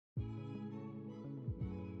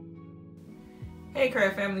Hey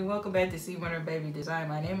craft family, welcome back to Cwinterbabydesign.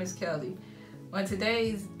 My name is Kelly. On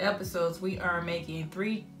today's episodes, we are making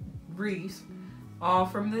 3 wreaths, all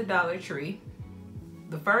from the Dollar Tree.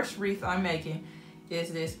 The first wreath I'm making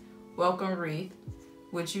is this welcome wreath.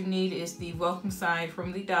 What you need is the welcome sign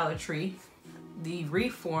from the Dollar Tree, the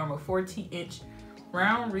wreath form, a 14-inch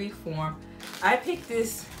round wreath form. I picked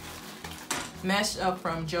this mesh up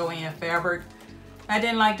from Joann Fabric. I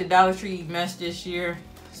didn't like the Dollar Tree mesh this year,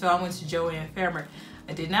 so I went to Joann Fabric.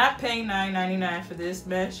 I did not pay $9.99 for this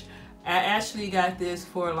mesh. I actually got this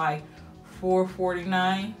for like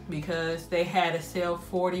 $4.49 because they had a sale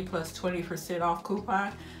 40 plus 20% off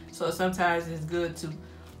coupon. So sometimes it's good to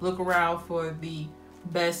look around for the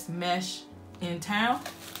best mesh in town.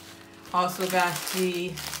 Also got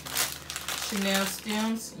the Chanel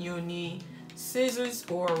stems. You'll need scissors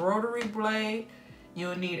or a rotary blade.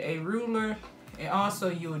 You'll need a ruler, and also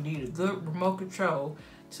you'll need a good remote control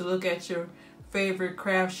to look at your favorite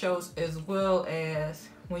craft shows, as well as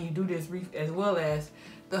when you do this wreath, as well as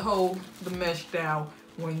to hold the mesh down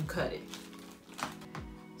when you cut it.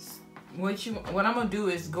 What I'm gonna do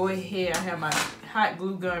is go ahead, I have my hot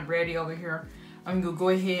glue gun ready over here. I'm gonna go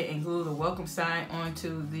ahead and glue the welcome sign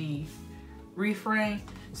onto the wreath frame.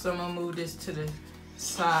 So I'm gonna move this to the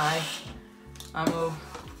side.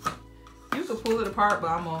 You can pull it apart, but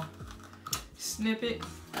I'm gonna snip it.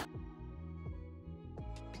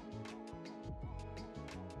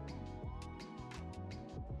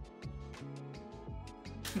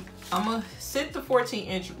 I'm gonna sit the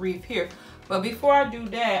 14-inch wreath here, but before I do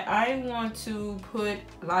that, I want to put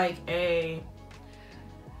like a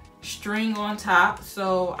string on top,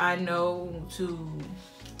 so I know to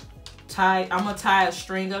tie. I'm gonna tie a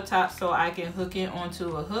string up top so I can hook it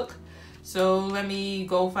onto a hook. So let me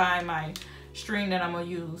go find my string that I'm gonna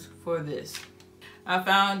use for this. I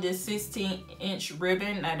found this 16-inch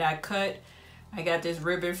ribbon that I cut. I got this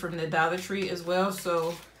ribbon from the Dollar Tree as well,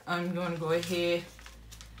 so I'm gonna go ahead.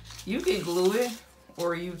 You can glue it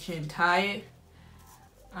or you can tie it.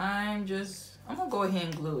 I'm gonna go ahead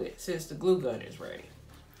and glue it since the glue gun is ready.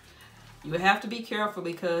 You have to be careful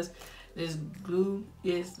because this glue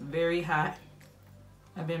is very hot.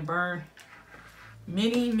 I've been burned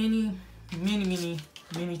many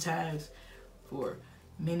times for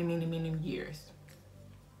many years.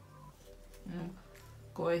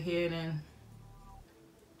 Go ahead and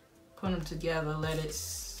put them together, let it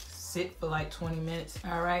sit for like 20 minutes.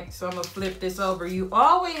 All right, so I'm gonna flip this over. You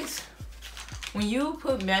always, when you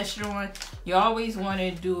put mesh on, you always want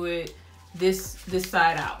to do it this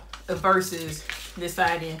side out versus this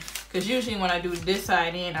side in, because usually when I do this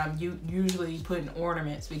side in, I'm usually putting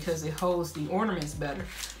ornaments because it holds the ornaments better,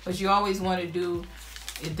 but you always want to do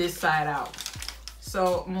it this side out.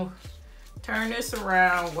 So I'm gonna turn this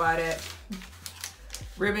around while that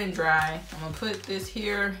ribbon dry. I'm gonna put this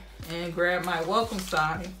here and grab my welcome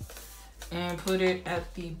sign and put it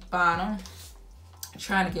at the bottom. I'm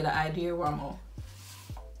trying to get an idea where I'm gonna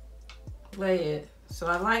lay it. So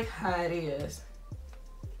I like how it is.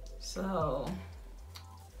 So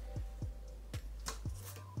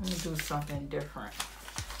let me do something different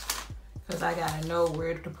because I gotta know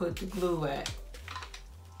where to put the glue at.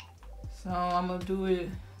 So I'm gonna do it,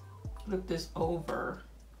 flip this over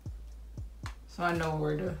so I know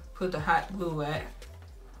where to put the hot glue at.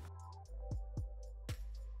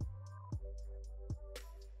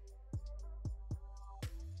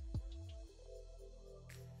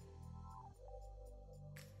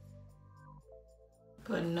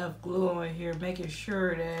 Put enough glue on here, making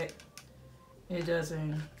sure that it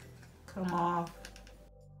doesn't come off,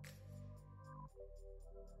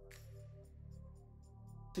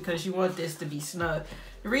 because you want this to be snug.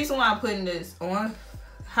 The reason why I'm putting this on,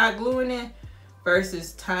 hot gluing it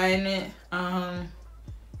versus tying it, I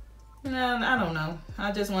don't know.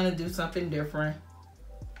 I just want to do something different.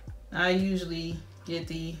 I usually get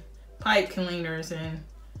the pipe cleaners and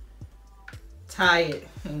tie it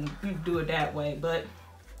and do it that way, but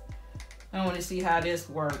I want to see how this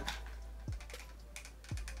works.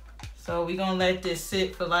 So we're gonna let this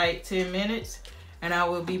sit for like 10 minutes and I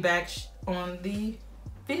will be back on the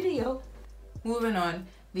video. Moving on,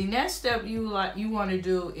 the next step you want to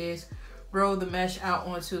do is roll the mesh out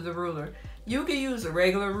onto the ruler. You can use a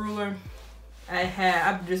regular ruler.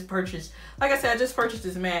 I just purchased, like I said, I just purchased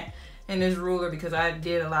this mat and this ruler because I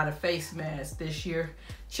did a lot of face masks this year.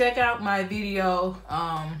 Check out my video,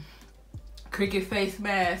 Cricut face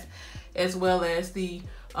mask, as well as the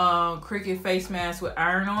Cricut face mask with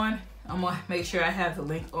iron on. I'm gonna make sure I have the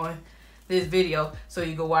link on this video so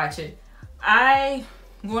you can watch it. I'm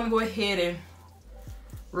gonna go ahead and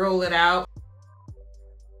roll it out.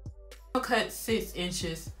 I'll cut 6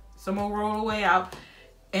 inches So I'm gonna roll the way out.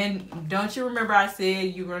 And don't you remember I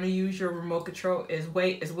said you're gonna use your remote control as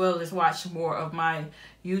well as watch more of my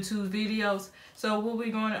YouTube videos. So what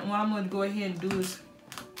I'm gonna go ahead and do is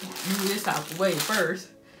move this out the way first.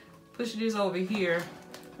 Push this over here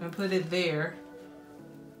and put it there.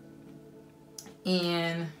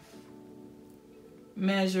 And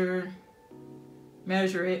measure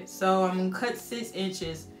it. So I'm gonna cut 6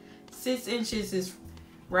 inches. 6 inches is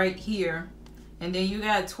right here, and then you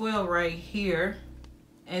got 12 right here,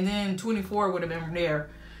 and then 24 would have been there.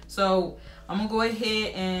 So I'm gonna go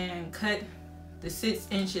ahead and cut the 6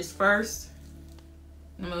 inches first.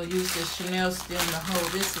 I'm gonna use the Chanel stem to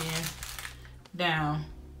hold this in down.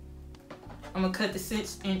 I'm gonna cut the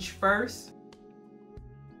 6 inch first.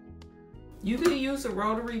 You can use a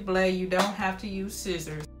rotary blade, you don't have to use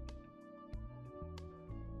scissors.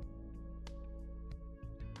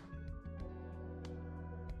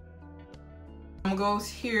 I'm gonna go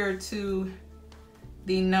here to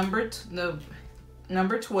the number 12,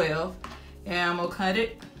 and I'm gonna cut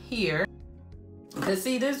it here. Cause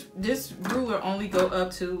see, this ruler only go up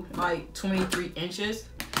to like 23 inches.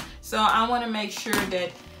 So I want to make sure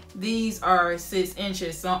that these are 6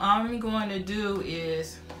 inches. So all I'm going to do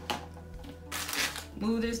is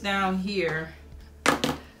move this down here.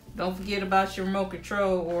 Don't forget about your remote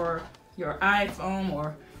control or your iPhone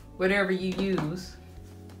or whatever you use.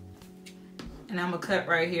 And I'm gonna cut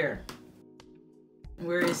right here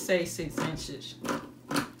where it says 6 inches.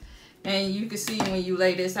 And you can see when you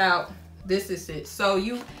lay this out, this is it. So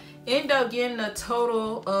you end up getting a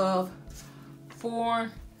total of 4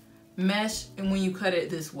 mesh, and when you cut it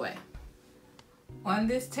this way. On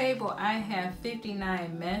this table, I have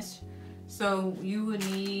 59 mesh. So you would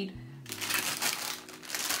need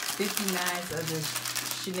 59 of this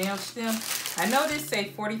Chanel stem. I know this say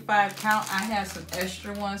 45 count. I have some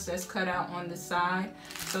extra ones that's cut out on the side.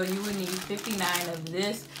 So you would need 59 of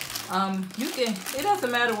this. It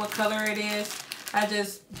doesn't matter what color it is. I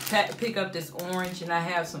just pick up this orange, and I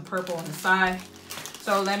have some purple on the side.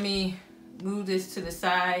 So let me move this to the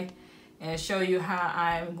side and show you how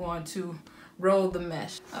I'm going to roll the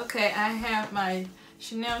mesh. Okay, I have my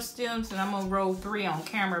Chanel stems, and I'm gonna roll 3 on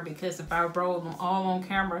camera, because if I roll them all on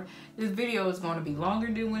camera, this video is going to be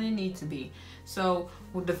longer than when it needs to be. So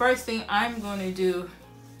the first thing I'm going to do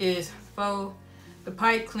is fold the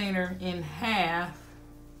pipe cleaner in half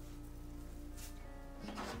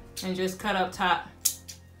and just cut up top.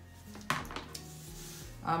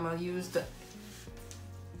 I'm gonna use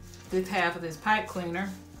this half of this pipe cleaner.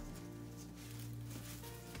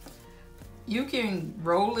 You can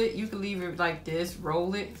roll it, you can leave it like this,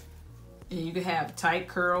 roll it, and you can have tight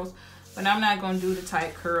curls, but I'm not gonna do the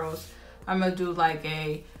tight curls. I'm gonna do like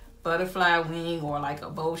a butterfly wing or like a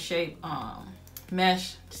bow shape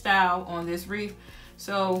mesh style on this wreath.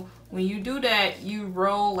 So when you do that, you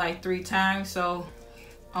roll like 3 times. So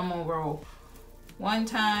I'm gonna roll 1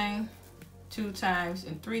 time, 2 times,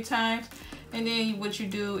 and 3 times. And then what you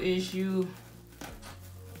do is you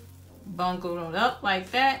bungle it up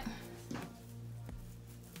like that.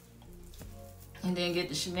 And then get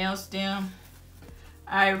the Chanel stem.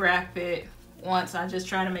 I wrap it once. I just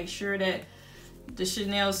try to make sure that the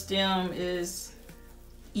Chanel stem is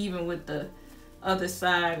even with the other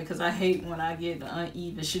side, because I hate when I get the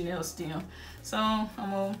uneven Chanel stem. So I'm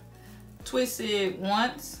gonna twist it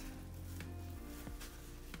once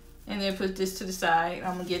and then put this to the side.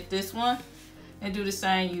 I'm gonna get this one and do the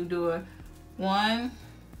same. You do a 1,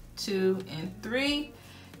 2, and 3,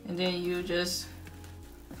 and then you just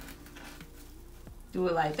do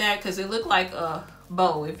it like that, because it looked like a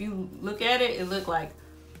bow. If you look at it, it looked like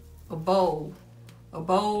a bowl. A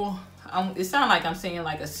bowl. It sounds like I'm saying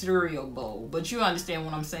like a cereal bowl, but you understand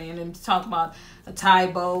what I'm saying. I'm talking about a tie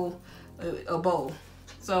bowl, a bowl.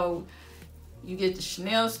 So you get the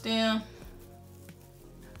Chanel stem.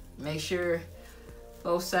 Make sure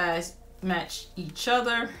both sides match each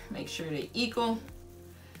other. Make sure they're equal.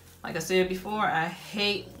 Like I said before, I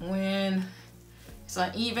hate when it's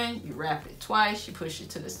uneven. You wrap it twice, you push it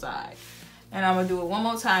to the side. And I'm gonna do it one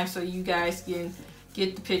more time so you guys can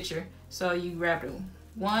get the picture. So you wrap it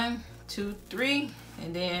 1, 2, 3,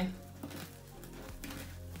 and then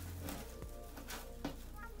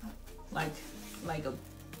like a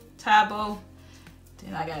tie bow.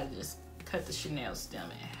 Then I gotta just cut the Chanel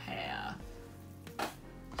stem in half.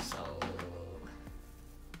 So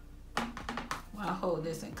while I hold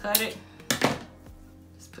this and cut it,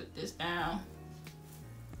 just put this down.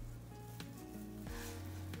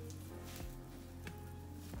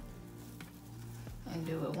 And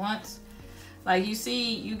do it once. Like you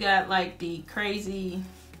see, you got like the crazy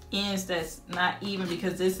ends that's not even,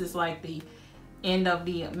 because this is like the end of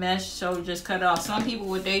the mesh, so just cut it off. Some people,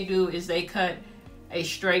 what they do is they cut a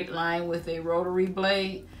straight line with a rotary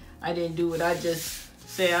blade. I didn't do it. I just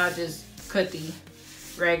cut the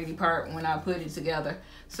raggedy part when I put it together.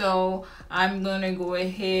 So I'm gonna go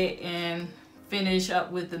ahead and finish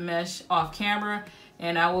up with the mesh off camera,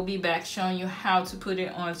 and I will be back showing you how to put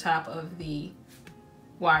it on top of the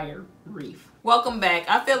wire wreath. Welcome back.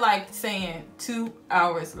 I feel like saying 2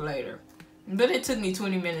 hours later, but it took me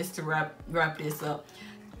 20 minutes to wrap this up.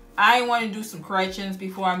 I want to do some corrections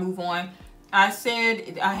before I move on. I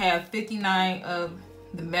said I have 59 of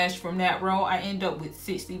the mesh from that row. I end up with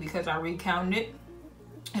 60 because I recounted it,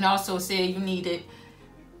 and also said you needed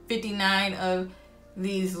 59 of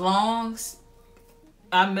these longs.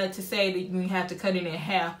 I meant to say that you have to cut it in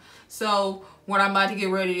half. So what I'm about to get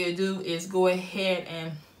ready to do is go ahead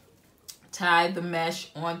and tie the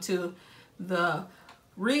mesh onto the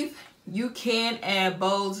wreath. You can add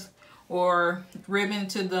bows or ribbon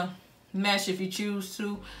to the mesh if you choose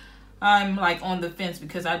to. I'm like on the fence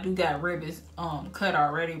because I do got ribbons cut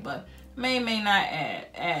already, but may not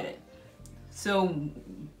add it. So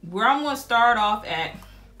where I'm going to start off at,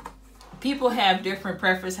 people have different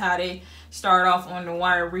preference how they start off on the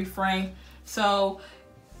wire wreath frame. So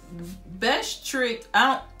best trick,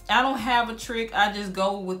 I don't have a trick, I just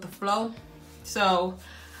go with the flow. So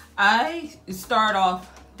I start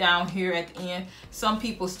off down here at the end. Some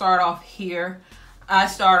people start off here. I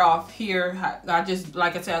start off here. I just,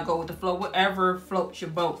 like I said, I go with the flow. Whatever floats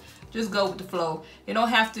your boat, just go with the flow. It don't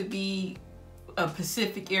have to be a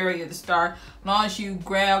specific area to start, as long as you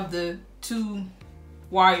grab the 2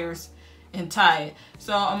 wires and tie it.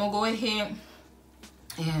 So I'm gonna go ahead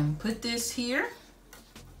and put this here.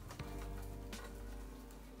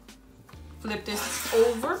 Flip this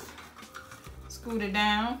over. Scoot it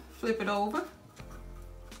down. Flip it over.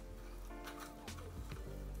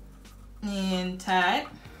 And tie it.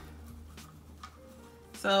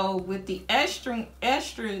 So with the extra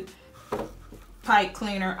pipe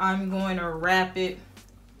cleaner, I'm going to wrap it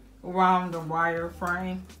around the wire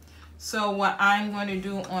frame. So what I'm going to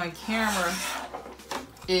do on camera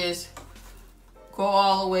is go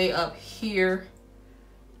all the way up here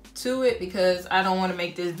to it, because I don't want to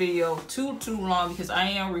make this video too long, because I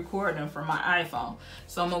am recording from my iPhone.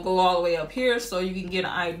 So I'm going to go all the way up here so you can get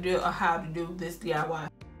an idea of how to do this DIY.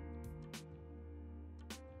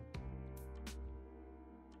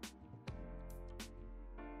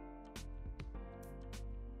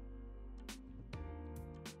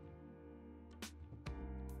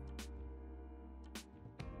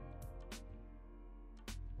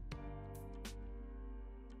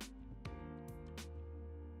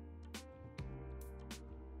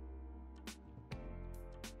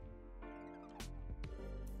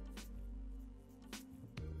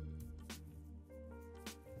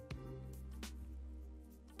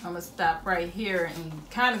 I'm gonna stop right here and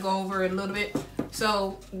kind of go over it a little bit.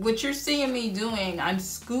 So what you're seeing me doing, I'm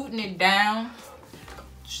scooting it down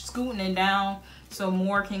so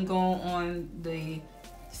more can go on the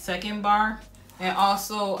second bar. And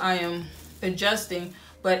also I am adjusting,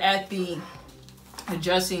 but at the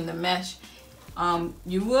adjusting the mesh,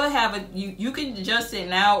 you will have you can adjust it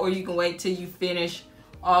now, or you can wait till you finish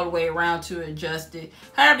all the way around to adjust it,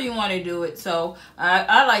 however you want to do it. So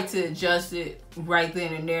I like to adjust it right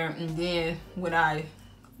then and there, and then when I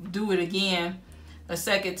do it again a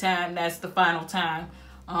second time, that's the final time.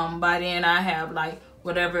 By then I have like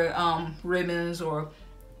whatever ribbons or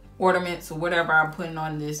ornaments or whatever I'm putting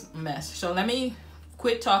on this mesh. So let me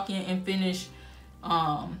quit talking and finish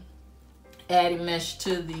adding mesh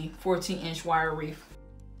to the 14-inch wire wreath.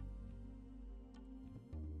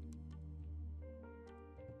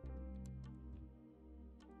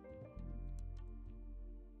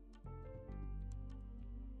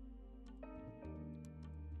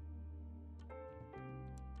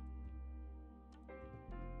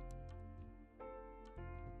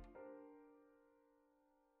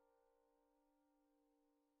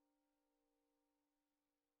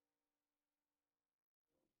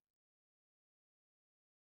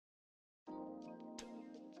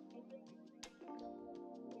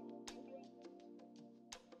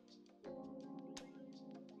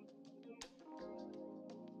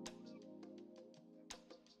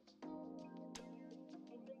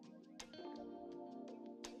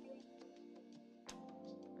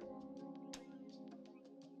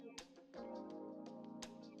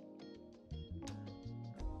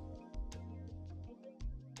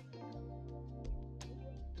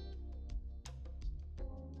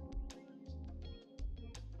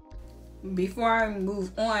 Before I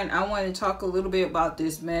move on, I want to talk a little bit about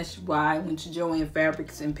this mesh, why I went to Joann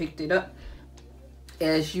Fabrics and picked it up.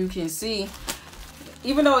 As you can see,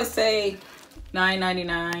 even though it say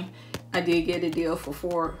 $9.99, I did get a deal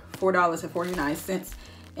for $4.49,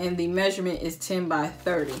 and the measurement is 10 by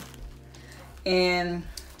 30. And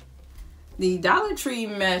the Dollar Tree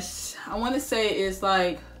mesh, I want to say is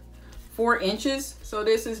like 4 inches. So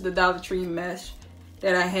this is the Dollar Tree mesh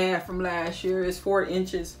that I had from last year. It's 4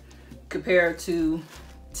 inches compared to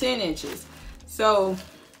 10 inches. So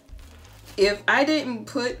if I didn't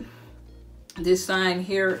put this sign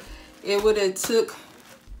here, it would have took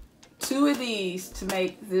 2 of these to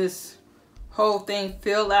make this whole thing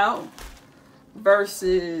fill out,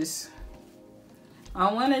 versus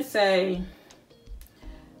I want to say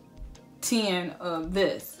 10 of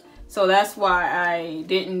this. So that's why I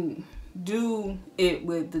didn't do it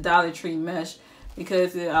with the Dollar Tree mesh,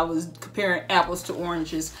 because I was comparing apples to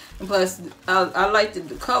oranges, and plus I liked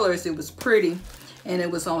the colors. It was pretty, and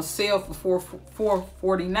it was on sale for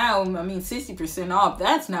 $4.49. I mean 60% off.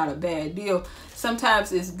 That's not a bad deal.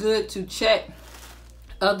 Sometimes it's good to check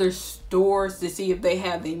other stores to see if they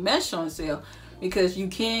have the mesh on sale, because you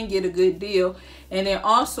can get a good deal. And then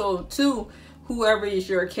also too, whoever is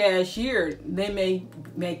your cashier, they may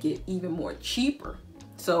make it even more cheaper.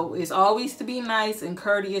 So it's always to be nice and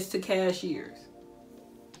courteous to cashiers.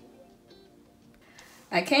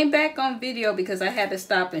 I came back on video because I had to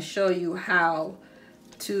stop and show you how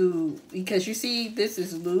to, because you see this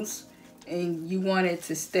is loose and you want it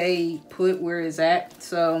to stay put where it's at.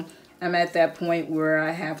 So I'm at that point where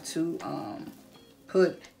I have to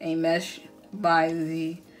put a mesh by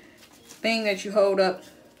the thing that you hold up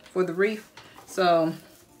for the wreath. So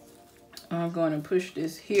I'm going to push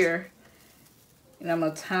this here, and I'm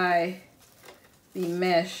going to tie the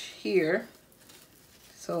mesh here.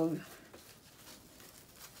 So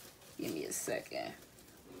give me a second.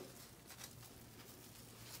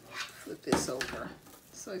 Flip this over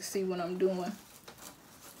so you see what I'm doing.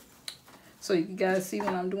 So you guys see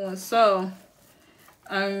what I'm doing. So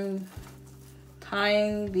I'm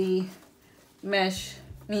tying the mesh,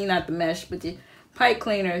 not the mesh, but the pipe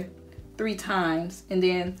cleaner 3 times, and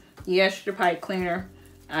then the extra pipe cleaner,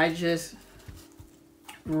 I just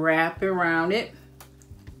wrap around it,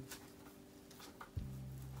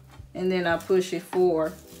 and then I push it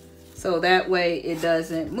forward so that way it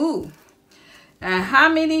doesn't move. And how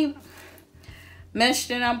many mesh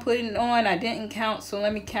that I'm putting on, I didn't count, so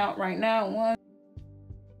let me count right now. 1.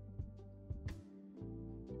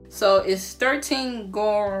 So it's 13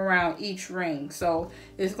 going around each ring, so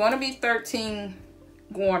it's going to be 13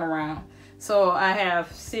 going around. So I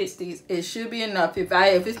have 60. It should be enough. If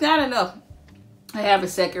it's not enough, I have a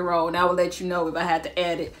second roll, and I will let you know if I have to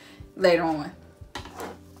add it later on.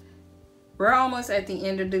 We're almost at the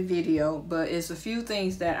end of the video, but it's a few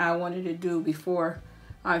things that I wanted to do before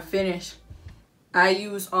I finish. I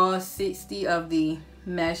use all 60 of the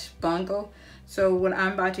mesh bundle. So what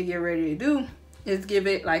I'm about to get ready to do is give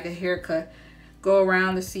it like a haircut. Go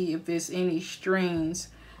around to see if there's any strings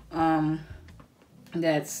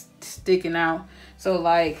that's sticking out. So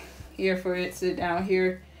like here, for it sit down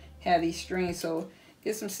here, have these strings. So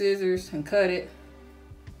get some scissors and cut it,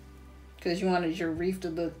 because you wanted your wreath to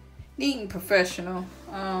look neat and professional.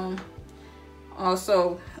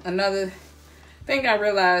 Also, another thing I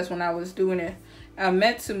realized when I was doing it, I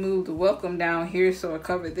meant to move the welcome down here so I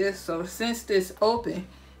covered this. So since this open,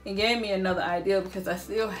 it gave me another idea, because I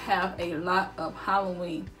still have a lot of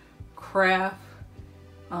Halloween craft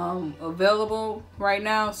available right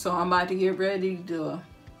now. So I'm about to get ready to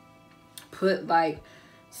put like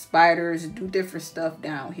spiders, do different stuff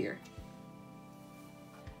down here.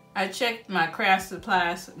 I checked my craft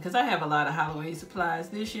supplies because I have a lot of Halloween supplies.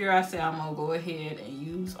 This year I said I'm gonna go ahead and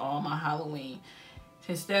use all my Halloween.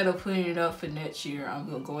 Instead of putting it up for next year, I'm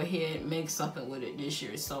gonna go ahead and make something with it this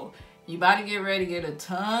year. So you about to get ready to get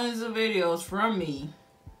tons of videos from me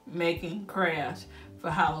making crafts for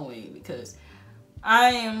Halloween, because I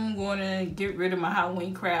am going to get rid of my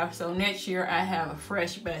Halloween craft. So next year I have a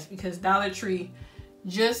fresh batch, because Dollar Tree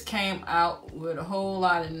just came out with a whole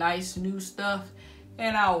lot of nice new stuff,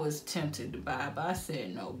 and I was tempted to buy, but I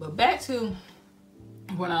said no. But back to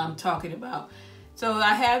what I'm talking about. So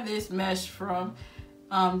I have this mesh from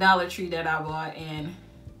Dollar Tree that I bought, and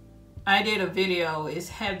I did a video. It's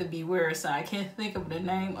had to beware, so I can't think of the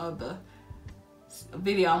name of the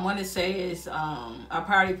video. I want to say it's I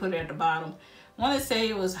probably put it at the bottom. I want to say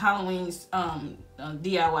it was Halloween's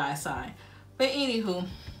DIY sign. But anywho,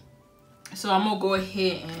 so I'm gonna go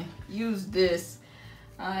ahead and use this.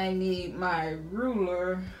 I need my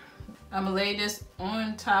ruler. I'm gonna lay this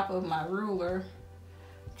on top of my ruler.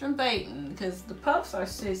 Debating, because the puffs are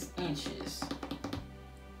 6 inches.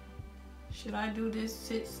 Should I do this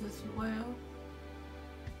 6 as well?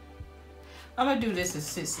 I'm gonna do this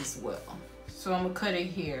assist as well. So I'm gonna cut it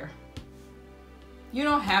here. You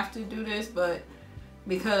don't have to do this, but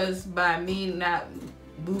because by me not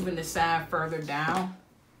moving the side further down,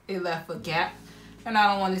 it left a gap. And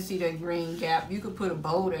I don't want to see that green gap. You could put a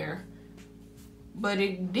bow there. But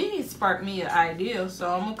it did spark me an idea.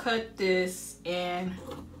 So I'm gonna cut this and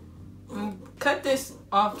cut this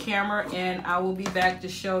off camera, and I will be back to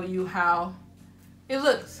show you how it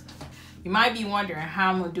looks. You might be wondering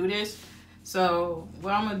how I'm gonna do this. So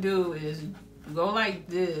what I'm gonna do is go like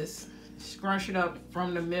this, scrunch it up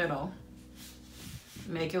from the middle,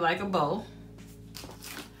 make it like a bow.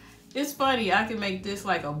 It's funny, I can make this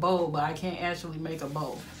like a bow, but I can't actually make a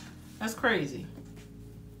bow. That's crazy.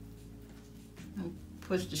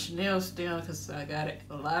 Push the chenille stem because I got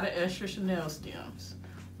a lot of extra chenille stems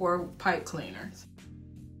or pipe cleaners.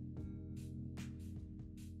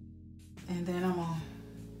 And then I'm gonna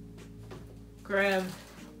grab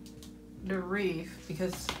the wreath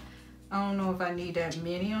because I don't know if I need that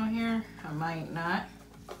many on here. I might not.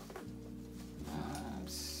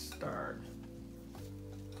 Start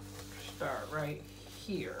right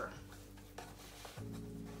here.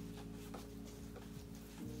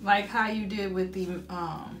 Like how you did with the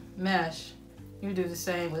mesh, you do the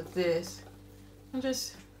same with this. And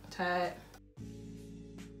just tie it.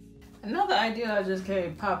 Another idea I just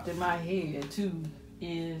popped in my head too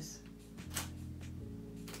is,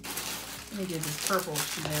 let me get this purple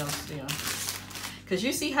chenille stem. Cause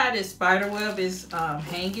you see how this spider web is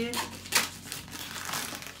hanging?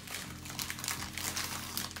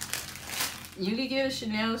 You can get a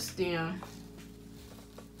chenille stem.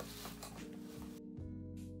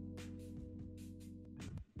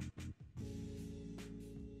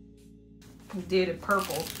 Did it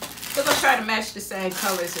purple. We're gonna try to match the same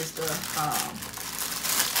colors as the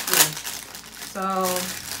so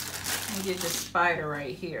let me get this spider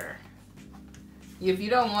right here. If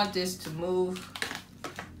you don't want this to move,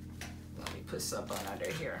 let me put something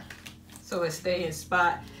under here so it stay in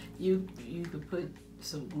spot. You could put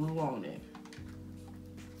some glue on it.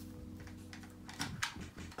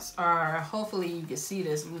 Or hopefully you can see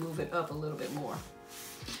this, move it up a little bit more.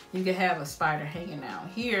 You can have a spider hanging out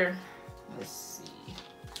here. Let's see.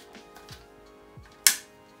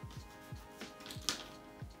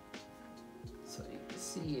 So you can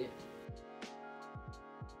see it.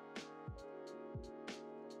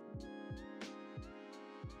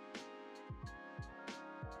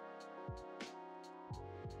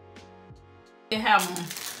 You have them,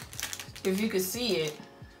 if you can see it,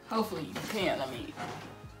 hopefully you can. Let me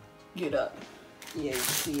get up. Yeah, you can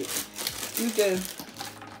see it. You can,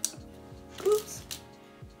 oops.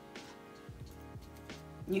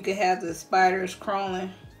 You can have the spiders crawling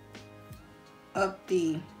up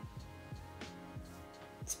the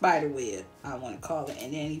spider web, I want to call it.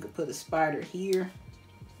 And then you can put a spider here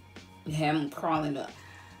and have them crawling up.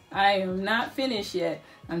 I am not finished yet.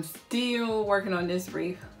 I'm still working on this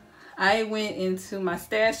wreath. I went into my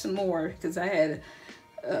stash some more because I had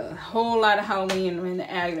a whole lot of Halloween in the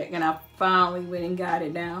attic, and I finally went and got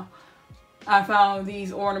it down. I found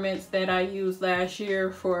these ornaments that I used last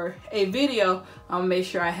year for a video. I'll make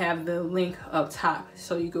sure I have the link up top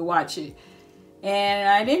so you can watch it. And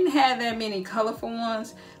I didn't have that many colorful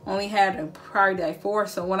ones. Only had probably like 4.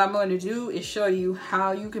 So what I'm going to do is show you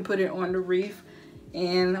how you can put it on the wreath.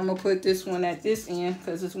 And I'm going to put this one at this end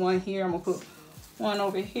because there's one here. I'm going to put one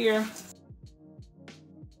over here.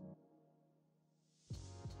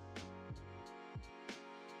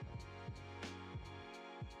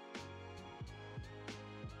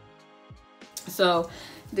 So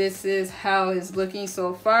this is how it's looking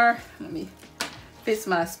so far. Let me fix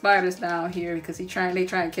my spiders down here because they trying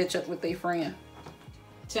to catch up with their friend.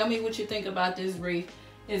 Tell me what you think about this wreath.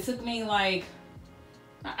 It took me like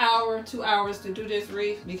an hour, 2 hours to do this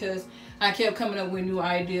wreath because I kept coming up with new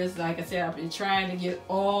ideas. Like I said, I've been trying to get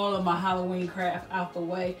all of my Halloween craft out the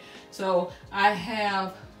way. So I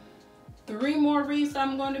have 3 more wreaths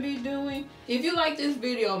I'm going to be doing. If you like this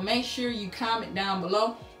video, make sure you comment down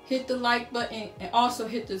below. Hit the like button and also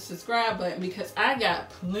hit the subscribe button because I got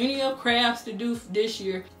plenty of crafts to do this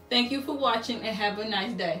year. Thank you for watching and have a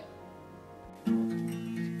nice day.